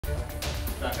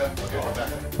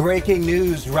Breaking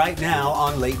news right now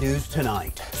on Late News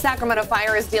Tonight. Sacramento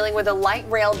Fire is dealing with a light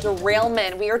rail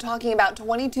derailment. We are talking about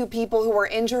 22 people who are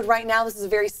injured right now. This is a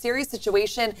very serious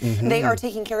situation. They are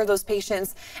taking care of those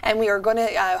patients, and we are going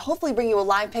to hopefully bring you a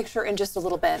live picture in just a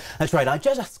little bit. That's right. I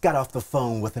just got off the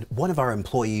phone with one of our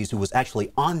employees who was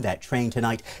actually on that train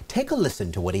tonight. Take a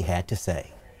listen to what he had to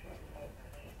say.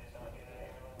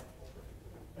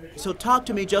 So talk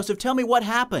to me, Joseph. Tell me what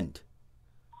happened.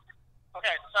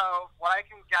 Okay, so what I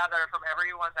can gather from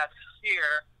everyone that's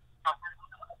here,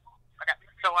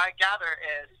 so what I gather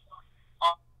is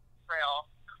on the rail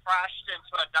crashed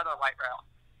into another light rail.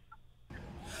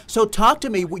 So talk to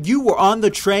me. You were on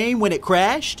the train when it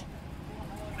crashed?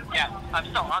 Yeah, I'm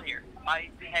still on here. My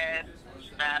head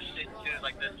smashed into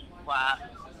like this flat,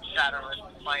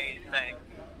 shatterless plane thing.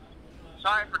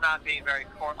 Sorry for not being very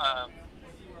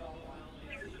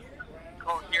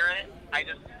coherent. I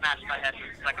just smashed my head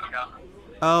just a second ago.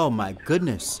 Oh my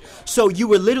goodness. So you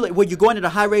were were you going at a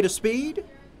high rate of speed?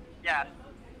 Yeah.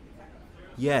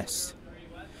 Yes.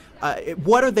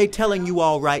 What are they telling you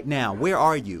all right now? Where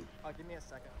are you? Give me a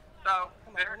second. So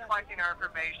they're collecting our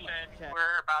information. Okay.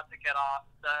 We're about to get off.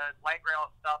 The light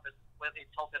rail itself is completely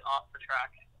tilted off the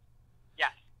track.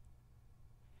 Yes.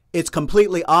 It's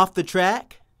completely off the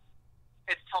track?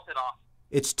 It's tilted off.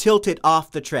 It's tilted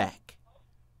off the track.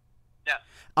 Yes.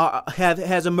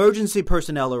 Has emergency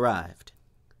personnel arrived?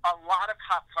 A lot of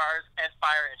cop cars and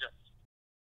fire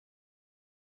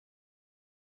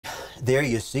engines. There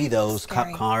you see those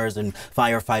cop cars and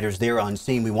firefighters there on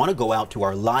scene. We want to go out to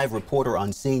our live reporter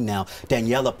on scene now.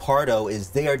 Daniela Pardo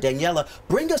is there. Daniela,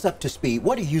 bring us up to speed.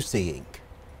 What are you seeing?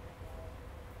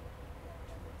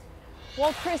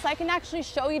 Well, Chris, I can actually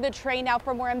show you the train now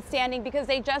from where I'm standing because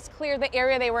they just cleared the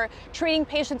area. They were treating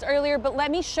patients earlier, but let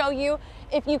me show you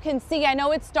if you can see. I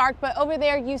know it's dark, but over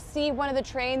there you see one of the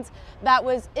trains that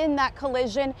was in that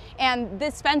collision, and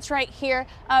this fence right here,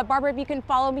 Barbara, if you can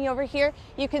follow me over here,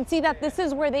 you can see that this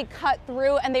is where they cut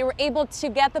through and they were able to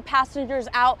get the passengers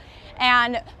out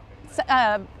and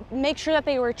make sure that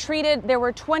they were treated. There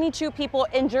were 22 people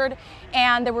injured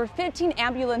and there were 15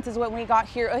 ambulances when we got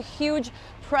here. A huge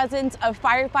presence of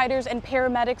firefighters and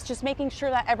paramedics just making sure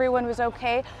that everyone was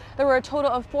okay. There were a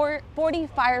total of 40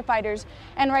 firefighters,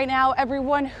 and right now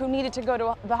everyone who needed to go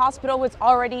to the hospital was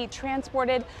already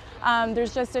transported.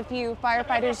 There's just a few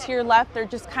firefighters here left. They're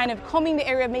just kind of combing the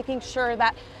area, making sure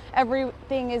that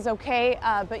everything is okay,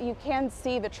 but you can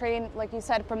see the train, like you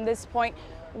said, from this point.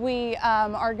 We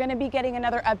are going to be getting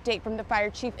another update from the fire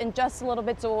chief in just a little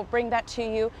bit, so we'll bring that to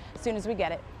you as soon as we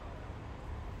get it.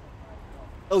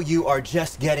 Oh, you are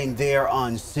just getting there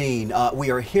on scene.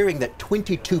 We are hearing that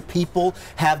 22 people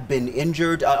have been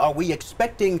injured. Are we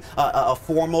expecting a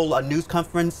formal news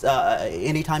conference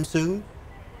anytime soon?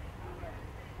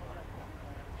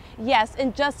 Yes,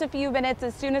 in just a few minutes,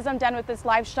 as soon as I'm done with this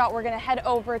live shot, we're going to head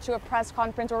over to a press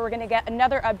conference where we're going to get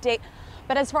another update.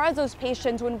 But as far as those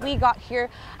patients, when we got here,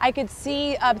 I could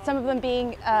see some of them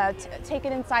being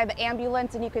taken inside the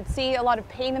ambulance, and you could see a lot of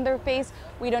pain in their face.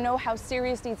 We don't know how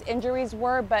serious these injuries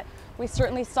were, but we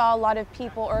certainly saw a lot of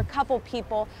people, or a couple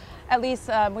people, at least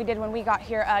we did when we got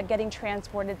here, getting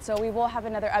transported. So we will have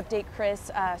another update, Chris,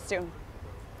 soon.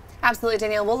 Absolutely,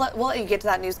 Danielle. We'll let you get to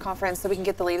that news conference so we can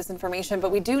get the latest information.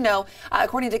 But we do know,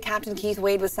 according to Captain Keith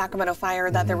Wade with Sacramento Fire,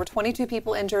 that there were 22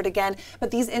 people injured again. But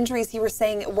these injuries, he was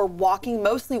saying, were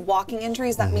mostly walking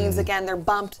injuries. That means, again, they're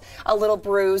bumped, a little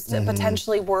bruised, and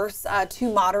potentially worse,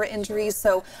 2 moderate injuries.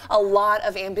 So a lot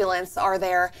of ambulance are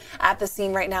there at the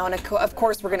scene right now. And of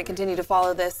course, we're going to continue to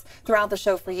follow this throughout the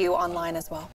show for you online as well.